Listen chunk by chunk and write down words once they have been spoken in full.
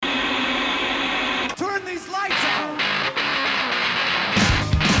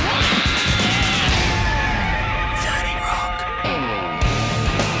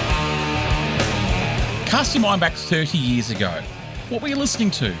Cast your mind back 30 years ago. What were you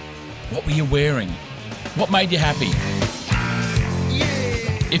listening to? What were you wearing? What made you happy?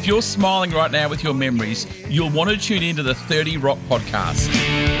 If you're smiling right now with your memories, you'll want to tune into the 30 Rock podcast.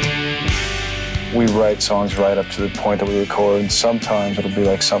 We write songs right up to the point that we record, and sometimes it'll be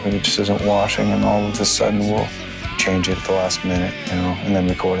like something that just isn't washing, and all of a sudden we'll change it at the last minute, and then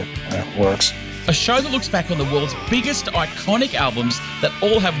record it, and it works. A show that looks back on the world's biggest iconic albums that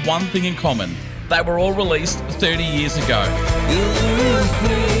all have one thing in common. They were all released 30 years ago.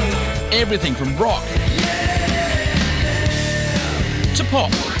 Everything from rock to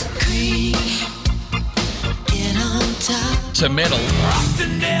pop to metal,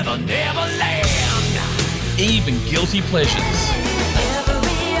 even guilty pleasures.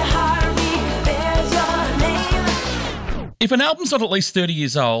 If an album's not at least 30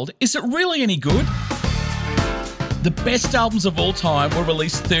 years old, is it really any good? The best albums of all time were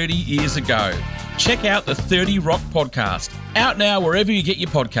released 30 years ago. Check out the 30 Rock podcast. Out now wherever you get your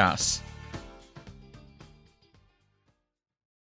podcasts.